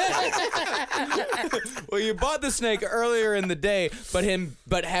 Well, you bought the snake earlier in the day, but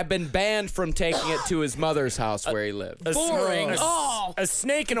have been banned from taking it to his mother's house where he lived. Boring. Oh, A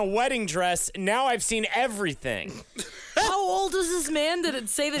snake in a wedding dress. Now I've seen everything. how old is this man? Did it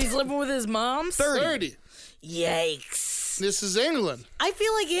say that he's living with his mom? 30. Yikes. This is England. I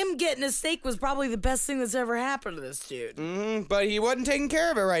feel like him getting a steak was probably the best thing that's ever happened to this dude. But he wasn't taking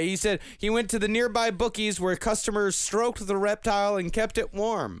care of it right. He said he went to the nearby bookies where customers stroked the reptile and kept it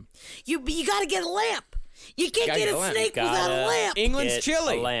warm. You gotta get a lamp. You can't Gotta get get a a lamp. snake without a lamp. England's Get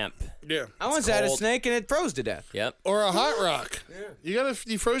chilly. a lamp. Yeah. I once had a cold. snake and it froze to death. Yep. Or a hot rock.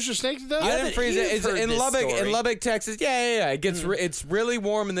 You froze your snake to death? I didn't freeze it. you've It's heard in this Lubbock, story. Texas. Yeah. It gets it's really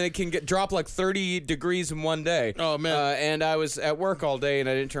warm and then it can drop like 30 degrees in one day. Oh, man. And I was at work all day and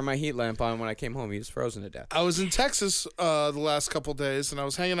I didn't turn my heat lamp on when I came home. He was frozen to death. I was in Texas the last couple days, and I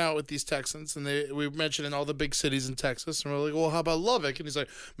was hanging out with these Texans, and we were mentioning all the big cities in Texas, and we're like, well, how about Lubbock? And he's like,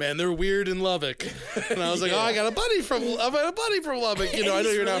 man, they're weird in Lubbock. And I was like, oh, I got a buddy from Lubbock. You know, I know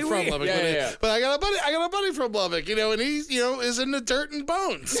you're not really from weird. Lubbock, Yeah. but I got a buddy from Lubbock, you know, and he's, you know, is into dirt and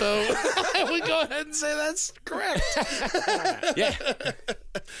bones. So we go ahead and say that's correct. Yeah.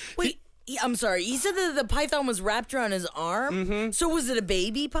 Wait, I'm sorry. He said that the python was wrapped around his arm. Mm-hmm. So was it a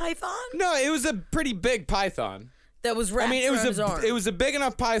baby python No, it was a pretty big python. that was wrapped around his arm? It was a big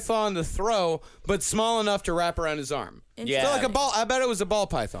enough python to throw, but small enough to wrap around his arm. Yeah. So like a ball. I bet it was a ball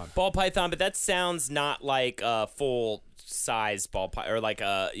python. Ball python, but that sounds not like a full size ball python, or like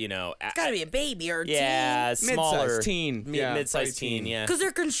a It's gotta be a baby or a yeah, smaller Mid-sized teen. Yeah, mid-sized probably teen. Yeah, Because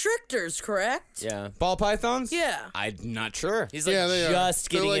they're constrictors, correct? yeah. Ball pythons? Yeah. I'm not sure. He's like Yeah, they are. just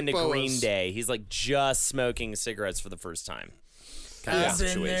They're getting like into boas. Green Day. He's like just smoking cigarettes for the first time. Kind of I've been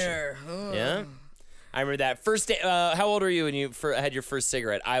situation. there. Yeah. I remember that first day. How old were you when you had your first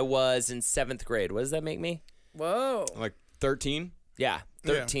cigarette? I was in 7th grade. What does that make me? Whoa. Like 13? Yeah,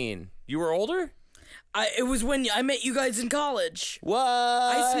 13. You were older? It was when I met you guys in college. What?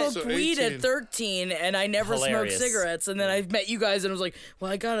 I smoked So weed 18. at 13, and I never Hilarious. smoked cigarettes. And then I met you guys, and I was like,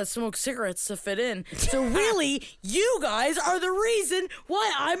 well, I gotta smoke cigarettes to fit in. So really, you guys are the reason why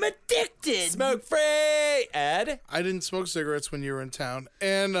I'm addicted. Smoke free, Ed. I didn't smoke cigarettes when you were in town,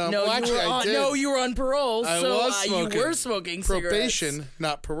 and No, well, actually, I did. you were on parole, I so was smoking. you were smoking Probation, cigarettes.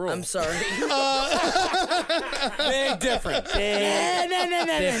 not parole. I'm sorry. Big difference. No.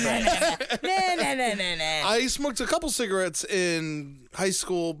 I smoked a couple cigarettes in high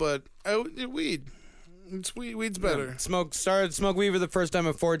school, but weed. Weed's better. Started smoke weed for the first time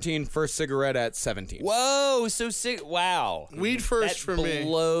at 14, first cigarette at 17. Whoa, so sick. Wow. Weed first that for me.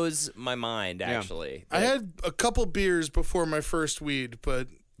 blows my mind, actually. I had a couple beers before my first weed, but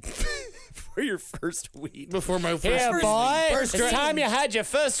for your first weed. before my first Yeah, weed. boy. First it's drink. time you had your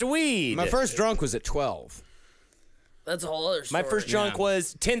first weed. My first drunk was at 12. That's a whole other story. My first drunk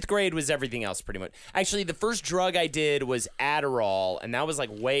was 10th grade was everything else pretty much. Actually, the first drug I did was Adderall, and that was like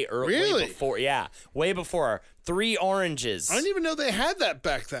way early. Really? Way before. Yeah, way before. 3 oranges. I didn't even know they had that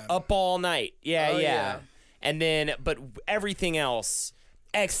back then. Up all night. Yeah, Oh, yeah. yeah. And then, but everything else,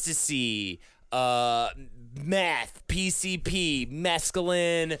 ecstasy, meth, PCP,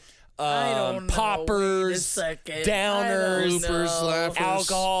 mescaline, I don't know. poppers, Wait a second. I downers, don't know. Loopers, laughers.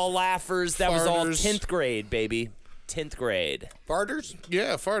 alcohol, laughers. That was all Farters. 10th grade, baby. 10th grade. Farters?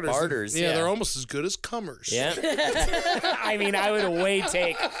 Yeah, farters. Farters, Yeah, yeah. they're almost as good as cummers. Yeah. I mean, I would way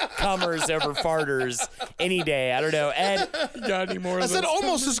take cummers over farters any day. I don't know. Ed, Got any more I said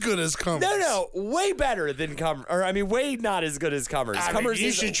almost as good as cummers. no, way better than cummers. Or, I mean, way not as good as cummers. I mean, Cummers you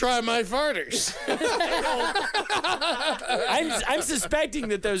is- should try my farters. I'm suspecting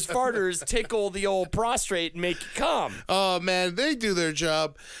that those farters tickle the old prostrate and make you come. Oh, man, they do their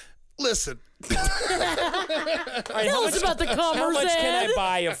job. Listen, Tell us about the commerce, How much can Ed. I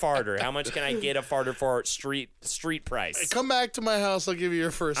buy a farter? How much can I get a farter for street price? come back to my house. I'll give you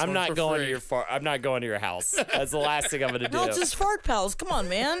your first I'm one not for going free. to your I'm not going to your house. That's the last thing I'm going to do. No, it's just fart pals. Come on,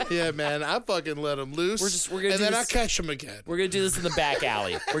 man. Yeah, man, I fucking let them loose. We're gonna and do then I this- catch them again. We're gonna do this in the back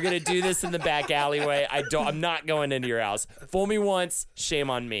alley. We're gonna do this in the back alleyway. I'm not going into your house. Fool me once, shame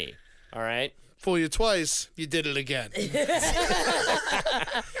on me. All right. Fool you twice, you did it again.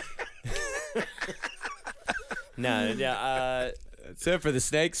 No. That's it for the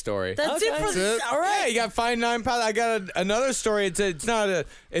snake story. That's it for That's this. it. All Yeah, right. you got fined 9 pounds. I got another story. It's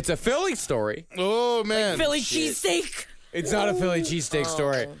a Philly story. Oh, man. Philly cheesesteak. It's not a Philly cheesesteak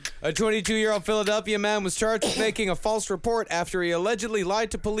story. A 22-year-old Philadelphia man was charged with making a false report after he allegedly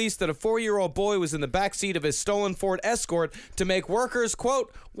lied to police that a 4-year-old boy was in the backseat of his stolen Ford Escort to make workers,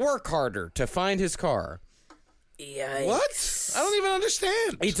 quote, work harder to find his car. Yikes. What? I don't even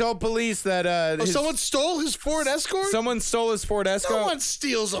understand. He told police that Someone stole his Ford Escort? someone stole his Ford Escort. No one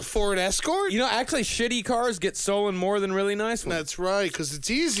steals a Ford Escort. You know, actually, shitty cars get stolen more than really nice ones. That's right, because it's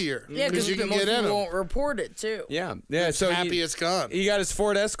easier. Yeah, because you can most get in people them. won't report it, too. Yeah. So Happy it's gone. he got his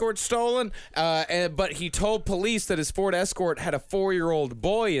Ford Escort stolen, but he told police that his Ford Escort had a 4-year-old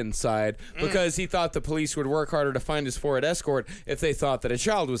boy inside because he thought the police would work harder to find his Ford Escort if they thought that a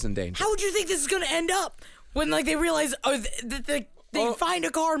child was in danger. How would you think this is going to end up? When, like, they realize, they find a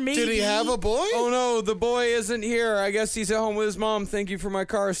car, maybe. Did he have a boy? Oh no, the boy isn't here. I guess he's at home with his mom. Thank you for my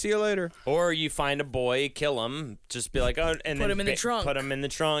car. See you later. Or you find a boy, kill him, just be like, oh, and Put then him in the trunk. Put him in the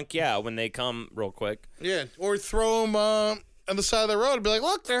trunk. Yeah, when they come, real quick. Yeah, or throw him on the side of the road and be like,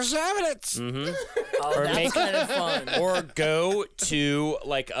 look, there's evidence. Oh, Or that's make- kind of fun. Or go to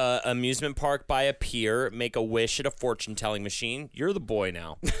like a amusement park by a pier, make a wish at a fortune telling machine. You're the boy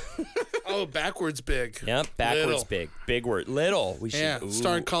now. Oh, backwards big. Yep, backwards Little. big word. Little. We should. Yeah, ooh.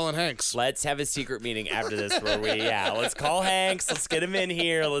 starring Colin Hanks. Let's have a secret meeting after this where let's call Hanks. Let's get him in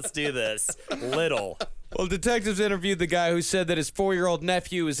here. Let's do this. Little. Well, detectives interviewed the guy who said that his 4-year-old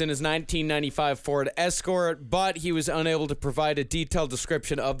nephew was in his 1995 Ford Escort, but he was unable to provide a detailed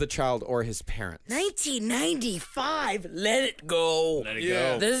description of the child or his parents. 1995. Let it go. it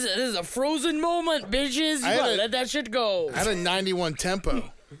go. This is a frozen moment, bitches. You gotta let that shit go. I had a 91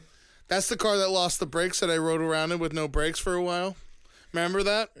 Tempo. That's the car that lost the brakes that I rode around in with no brakes for a while. Remember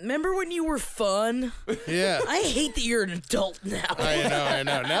that? Remember when you were fun? Yeah. I hate that you're an adult now. I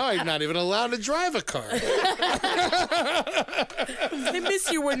know. Now I'm not even allowed to drive a car. I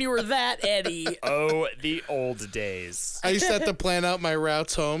miss you when you were that, Eddie. Oh, the old days. I used to have to plan out my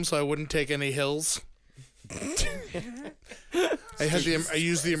routes home so I wouldn't take any hills. I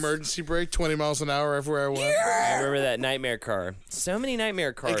used the emergency brake 20 miles an hour everywhere I went. I remember that nightmare car. So many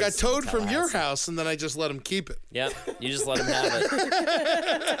nightmare cars. It got towed in from your Tallahassee. house, and then I just let him keep it. Yep, you just let him have it.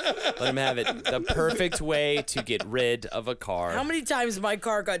 Let him have it. The perfect way to get rid of a car. How many times my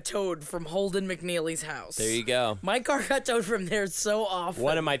car got towed from Holden McNeely's house? There you go. My car got towed from there so often.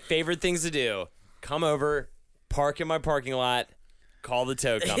 One of my favorite things to do. Come over, park in my parking lot, call the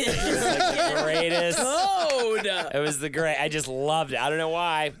tow company. It was like the greatest. Towed! It was the great. I just loved it. I don't know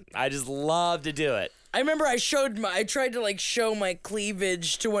why. I just love to do it. I remember I tried to show my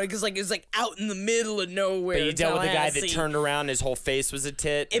cleavage to one because it was out in the middle of nowhere. But you in dealt with the guy that Tallahassee. turned around, his whole face was a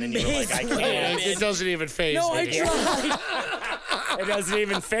tit, and then you were like, I Amazing. can't. It doesn't even phase No, me. I tried. It doesn't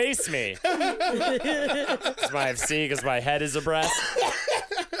even face me. Because my head is abreast.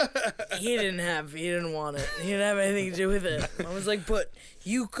 He didn't want it. He didn't have anything to do with it. I was like, but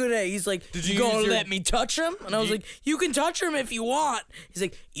you could have. He's like, Did you you gonna use your- let me touch him? And I was like, you can touch him if you want. He's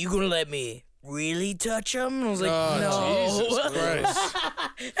like, you gonna let me really touch him? And I was like, no. Jesus Christ.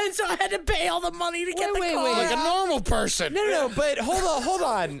 And so I had to pay all the money to get the car. Like a normal person. No, but hold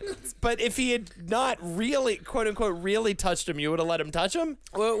on. But if he had not really, quote unquote, really touched him, you would have let him touch him?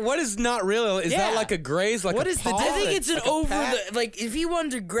 Well, what is not real? Is that Yeah. like a graze? Like What a is the paw? I think difference? it's an Like a over pat? if he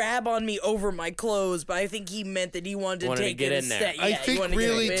wanted to grab on me over my clothes, but I think he meant that he wanted to Wanted to take get it in there. instead. I Yeah, he think wanted to get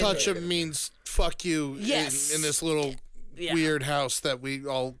really in touch there. him means fuck you Yes. in this little Yeah. weird house that we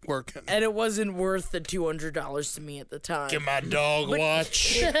all work in. And it wasn't worth the $200 to me at the time. Give my dog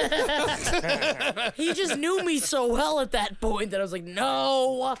watch. He just knew me so well at that point that I was like,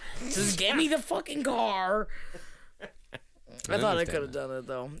 no, just get me the fucking car. I thought I could have done it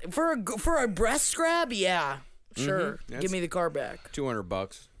though. For a breast grab, yeah, sure. Give me the car back.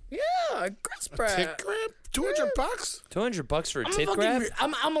 $200. Yeah, a breast grab. Tick grab? $200? $200 for a I'm tit a grab?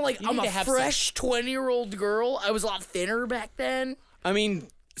 fucking, I'm need a to have fresh 20-year-old girl. I was a lot thinner back then. I mean,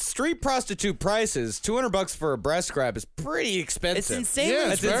 street prostitute prices, $200 for a breast grab is pretty expensive. It's insanely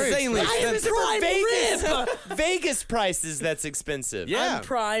Yeah, It's it's very insanely I am expensive. prime rib. Vegas prices, that's expensive. Yeah. I'm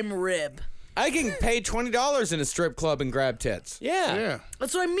prime rib. I can pay $20 in a strip club and grab tits. Yeah. Yeah.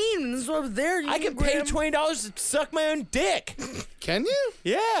 That's what I mean. That's why I was there. I can pay $20 to suck my own dick. Can you?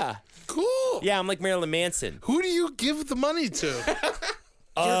 Yeah. Cool. Yeah, I'm like Marilyn Manson. Who do you give the money to?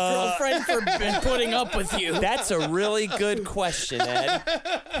 Your girlfriend for been putting up with you. That's a really good question, Ed.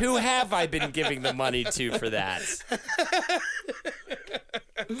 Who have I been giving the money to for that?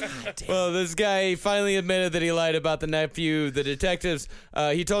 Well, this guy finally admitted that he lied about the nephew. The detectives,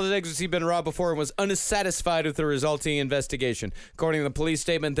 he told detectives he'd been robbed before and was unsatisfied with the resulting investigation. According to the police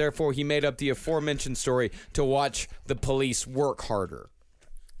statement, therefore, he made up the aforementioned story to watch the police work harder.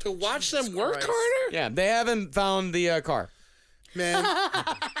 To watch them work Christ. harder? Yeah, they haven't found the car. Man,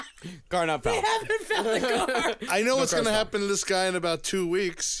 Car not found. I know what's going to happen to this guy in about 2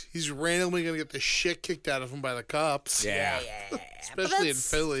 weeks. He's randomly going to get the shit kicked out of him by the cops. Yeah. Especially in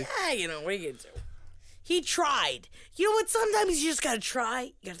Philly. Yeah, you know, what are you gonna do? He tried. You know what? Sometimes you just gotta try.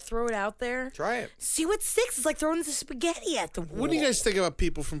 You gotta throw it out there. Try it. See what sticks. It's like throwing the spaghetti at the wall. What do you guys think about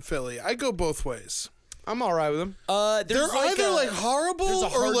people from Philly? I go both ways. I'm all right with him. They're either like horrible there's a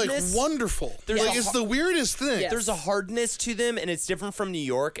or like hardness. wonderful. Like it's the weirdest thing. Yes. There's a hardness to them, and it's different from New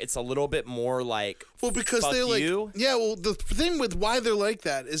York. It's a little bit more like, Well, because fuck they like, you. yeah. Well, the thing with why they're like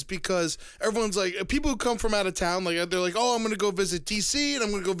that is because everyone's like, people who come from out of town, like they're like, oh, I'm gonna go visit DC and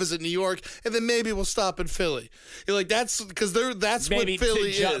I'm gonna go visit New York, and then maybe we'll stop in Philly. You're like, that's because that's maybe what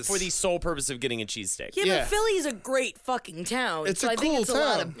Philly to is for the sole purpose of getting a cheesesteak. Yeah, Yeah. but Philly's a great fucking town. It's so a I think cool it's a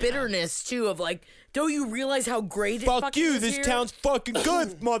lot town. of bitterness too. Of like, don't you realize how great it Fuck fucking you, is this here? town's fucking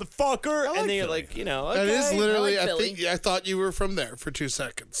good, motherfucker. like And then you're Philly. like, you know, That is okay, literally. I I like think Philly. I thought you were from there for 2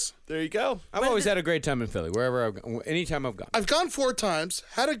 seconds. there you go. I've always had a great time in Philly, wherever I've gone, anytime I've gone. I've gone 4 times,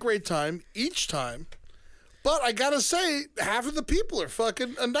 had a great time each time, But I gotta say, half of the people are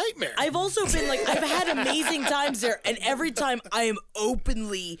fucking a nightmare. I've also been like, I've had amazing times there, and every time I am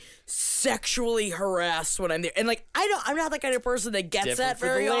openly sexually harassed when I'm there. And like, I'm not that kind of person that gets Different that for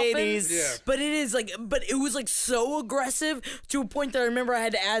very the often. ladies. Yeah. But it is like, but it was like so aggressive to a point that I remember I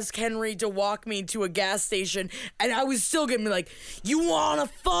had to ask Henry to walk me to a gas station, and I was still getting like, "You wanna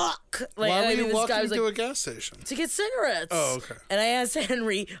fuck?" Like, Why were I mean, you this walking guy was to like, a gas station? to get cigarettes. Oh, okay. And I asked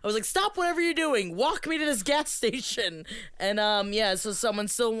Henry, I was like, "Stop whatever you're doing. Walk me to this gas station." And yeah, so someone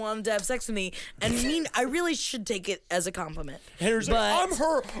still wanted to have sex with me. And I really should take it as a compliment. Henry's But- like, I'm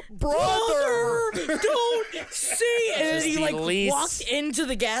her brother. Don't say. And then Just he the like least- walked into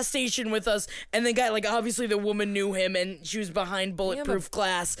the gas station with us, and the guy, like, obviously the woman knew him, and she was behind bulletproof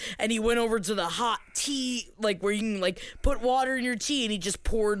glass, and he went over to the hot tea, like where you can like put water in your tea, and he just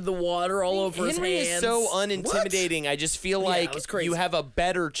poured the water all over Henry his hands. is so unintimidating. I just feel it like was crazy. you have a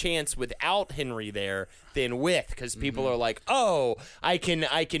better chance without Henry there than with, because people are like, "Oh, I can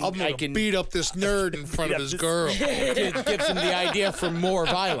I'm gonna beat up this nerd in front of his girl. It gives him the idea for more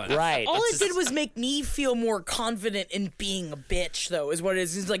violence. right." All It's it did just- was make me feel more confident in being a bitch, though, is what it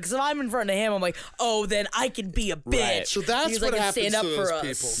is. It's like, because if I'm in front of him, I'm like, oh, then I can be a bitch. Right. So that's Because what I can happens stand up to for those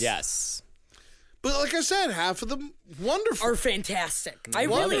us. people. yes. But like I said, half of them wonderful, Are fantastic. I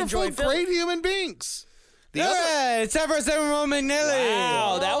really wonderful, enjoy great human beings. The All other, right, it's time for Samuel McNally.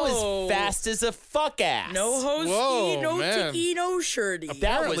 Wow, that Whoa. was fast as a fuck ass. No hosty, Whoa, no man. tiki, no shirty. That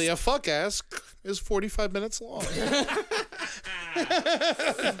apparently, was a fuck ass is 45 minutes long.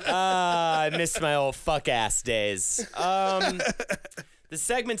 I missed my old fuck ass days. The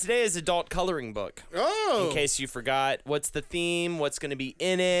segment today is adult coloring book. Oh, In case you forgot, what's the theme? What's going to be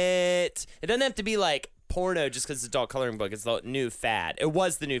in it? It doesn't have to be like porno just because it's adult coloring book. It's the new fad. It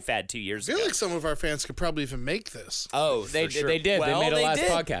was the new fad 2 years I ago. feel like some of our fans could probably even make this. Oh, They for sure. did. They Well, made a last did.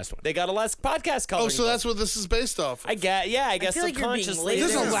 podcast one. They got a last podcast coloring Oh, so book. that's what this is based off of. I guess feel like you're being subconsciously. lazy.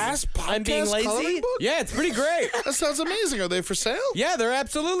 There's a Yes. last podcast I'm being lazy? coloring book? Yeah, it's pretty great. That sounds amazing. Are they for sale? Yeah, they're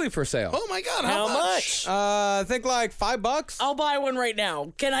absolutely for sale. Oh my God, How much? I think like $5. I'll buy one right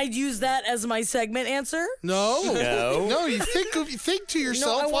now. Can I use that as my segment answer? No. No. No, you think to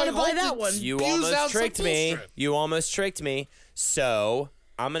yourself. I wanna buy hope that it one. You spews almost out some tricked me. bullshit. You almost tricked me. So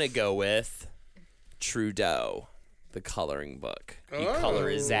I'm gonna go with Trudeau, the coloring book. You color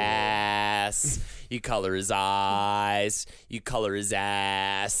his ass. You color his eyes. You color his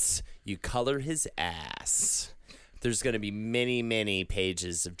ass. You color his ass. There's gonna be many, many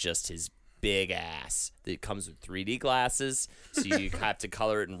pages of just his big ass. It comes with 3D glasses, so you have to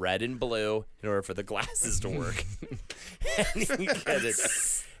color it in red and blue in order for the glasses to work. And you get it.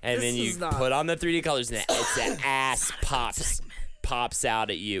 And then you is not- put on the 3D colors, and it's an ass pops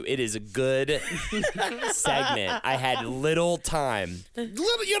out at you. It is a good segment. I had little time.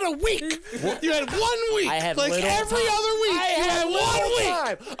 You had a week. You had 1 week. I had like little every time. other week. I you had had 1 little week.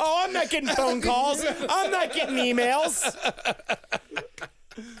 time. Oh, I'm not getting phone calls. I'm not getting emails.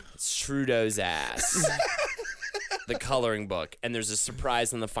 It's Trudeau's ass. The coloring book. And there's a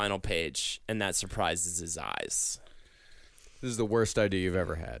surprise on the final page, and that surprise is his eyes. This is the worst idea you've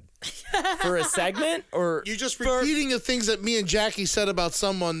ever had. For a segment? Or You're just repeating the things that me and Jackie said about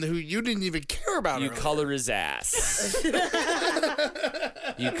someone who you didn't even care about. you earlier. color his ass.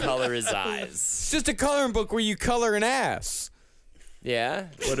 You color his eyes. It's just a coloring book where you color an ass. Yeah?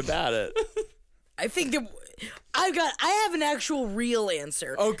 What about it? I think that I have an actual real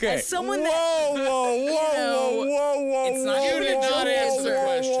answer. Okay. As someone that whoa, it's not You even did a not joke answer the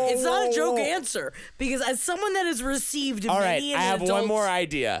question. It's not a joke answer because as someone that has received All right, many I an have adult, one more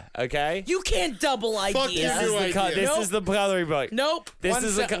idea, okay? You can't double idea. Fuck you. This is New the idea. this Nope. is the coloring book. Nope. This One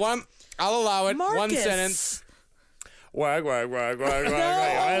is sen- the one. I'll allow it. One Marcus. sentence. Wag, wag, wag, wag, wag, No.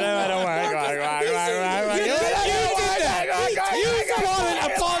 wag. You brought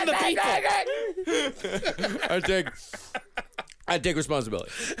it upon the people. I take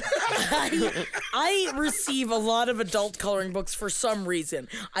responsibility. I receive a lot of adult coloring books for some reason.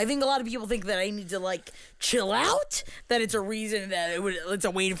 I think a lot of people think that I need to like chill out. That it's a reason that it's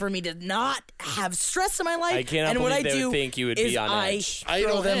a way for me to not have stress in my life. I cannot and what believe I they do would think you would is be on I edge. throw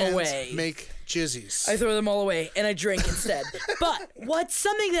Idle them hands away. make jizzies. I throw them all away and I drink instead. But what's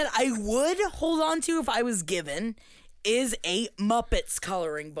something that I would hold on to if I was given is a Muppets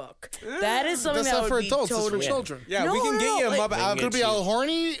coloring book. That is something That's that not for would be adults. totally... It's for children. Yeah, No, we can no, get no, you a like- Muppet. Could it be all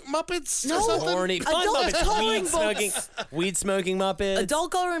horny Muppets or something? Horny, fun Adult Muppets, coloring books. weed smoking Muppets.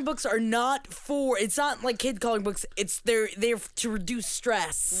 Adult coloring books are not for. It's not like kid coloring books. They're to reduce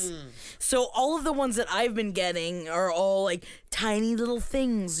stress. So all of the ones that I've been getting are all like tiny little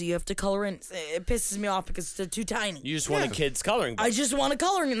things you have to color in. It pisses me off because they're too tiny. You just want a kid's coloring book. I just want a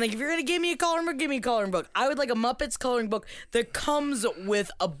coloring. Like, if you're gonna give me a coloring book, give me a coloring book. I would like a Muppets coloring book that comes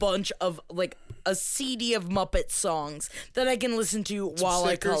with a bunch of like a CD of Muppet songs that I can listen to while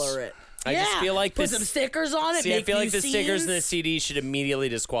stickers? I color it. I just feel like put this- some stickers on it. See, I make feel like new the stickers in the scenes. CD should immediately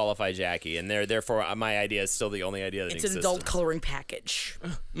disqualify Jackie, and therefore my idea is still the only idea that It's exists. an adult coloring package.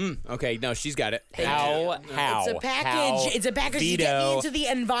 Okay, no, she's got it. How? It's a package. How? It's a package to get me Veto. into the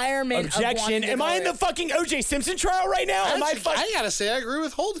environment. Of Objection. wanting to Am I in color the fucking OJ Simpson trial right now? I gotta say, I agree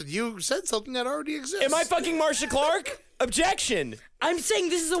with Holden. You said something that already exists. Am I fucking Marsha Clark? Objection. I'm saying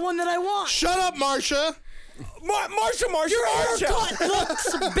this is the one that I want. Shut up, Marsha. Marsha. Your haircut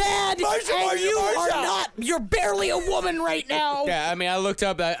looks bad, and you are not. You're barely a woman right now. Yeah, I mean, I looked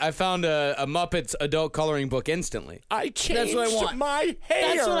up. I found a Muppets adult coloring book instantly. I changed what I want. my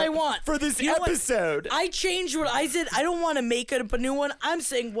hair. That's what I want for this You know what? episode. I changed what I said. I don't want to make it up a new one. I'm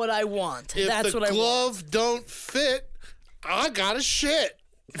saying what I want. If That's the what I want. glove don't fit, I gotta shit.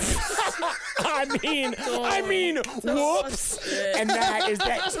 I mean, whoops. And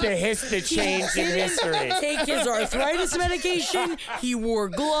that's the change in history. Take his arthritis medication. He wore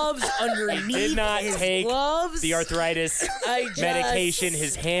gloves underneath Did not his take gloves. the arthritis I just- medication.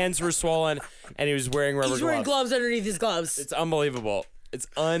 His hands were swollen, and he was wearing rubber He's wearing gloves underneath his gloves. It's unbelievable. It's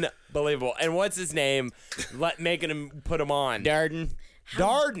unbelievable. And what's his name? Making him put him on. Darden.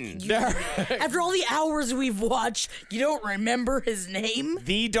 After all the hours we've watched, you don't remember his name?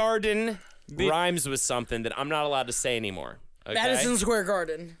 The Darden rhymes with something that I'm not allowed to say anymore. Okay? Madison Square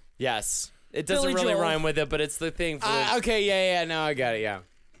Garden. Yes. It doesn't Billy really Joel. rhyme with it, but it's the thing for Okay, yeah, no, I got it. Yeah.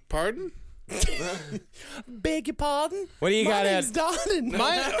 Pardon? Beg your pardon? What do you got, Ed? Darden.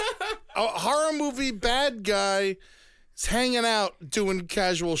 A horror movie bad guy is hanging out doing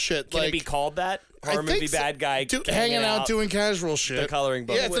casual shit. Can like, it be called that? Horror I think movie so. bad guy Hanging out doing casual shit. the coloring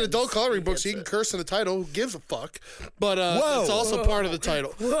book. Yeah, it's an adult coloring book, so you can curse in the title. Who gives a fuck? But it's also part of the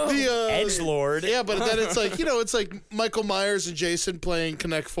title. The Edgelord. Yeah, but then it's like, it's like Michael Myers and Jason playing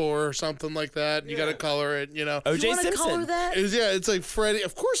Connect 4 or something like that. You got to color it, OJ You want to Simpson. color that? It's like Freddy.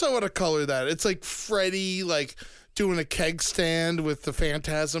 Of course I want to color that. It's like Freddy, like doing a keg stand with the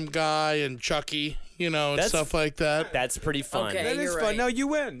Phantasm guy and Chucky, and stuff like that. That's pretty fun. Okay. That is You're fun. right. No, you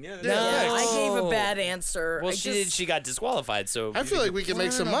win. Yeah. No, I gave a bad answer. Well, I she got disqualified, so I feel like we can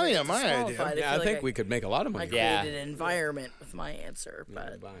make some money on my idea. disqualified. Yeah, I feel think like we could make a lot of I money. Yeah. created an environment with my answer,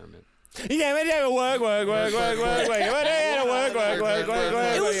 but Environment. it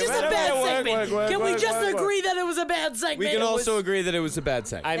was just a bad segment. Can we just agree that it was a bad segment? We can It also was- agree that it was a bad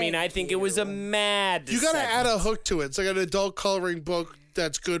segment. I mean, I think it was a mad. You got to segment. add a hook to it. It's like an adult coloring book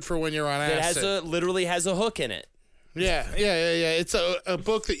that's good for when you're on It acid. literally has a hook in it. Yeah. It's a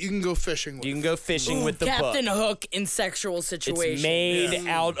book that you can go fishing with. You can go fishing with the Captain book. Hook in sexual situations. It's made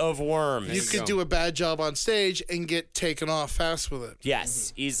out of worms. You could do a bad job on stage and get taken off fast with it.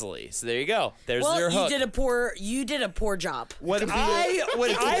 Yes, easily. So there you go. There's Well, your hook. you did a poor job. What It I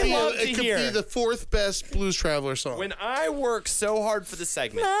could be hear the fourth best Blues Traveler song. when I work so hard for the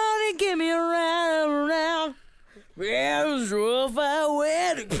segment. Money, give me a round. Yeah, it was rough. I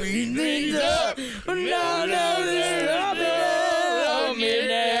went to clean things up. But no, stop me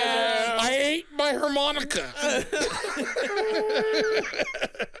now. I ate my harmonica.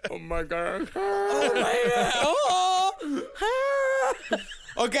 Oh my god.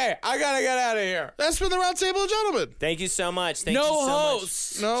 Okay, I gotta get out of here. That's been the Round Table of Gentlemen. Thank you so much. Thank No you so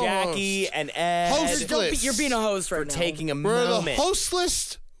hosts. much, No Jackie hosts. and Ed, Hostless. You're being a host right for now. taking a We're moment. the host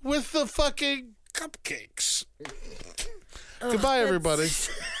list with the fucking cupcakes. Goodbye, everybody.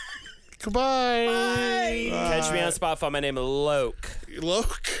 Goodbye. Catch me on Spotify. My name is Loke.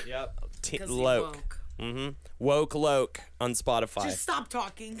 Look. Yep. 'Cause he Loke. woke. Woke Loke on Spotify. Just stop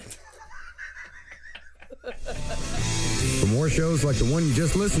talking. For more shows like the one you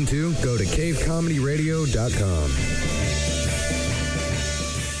just listened to, go to cavecomedyradio.com.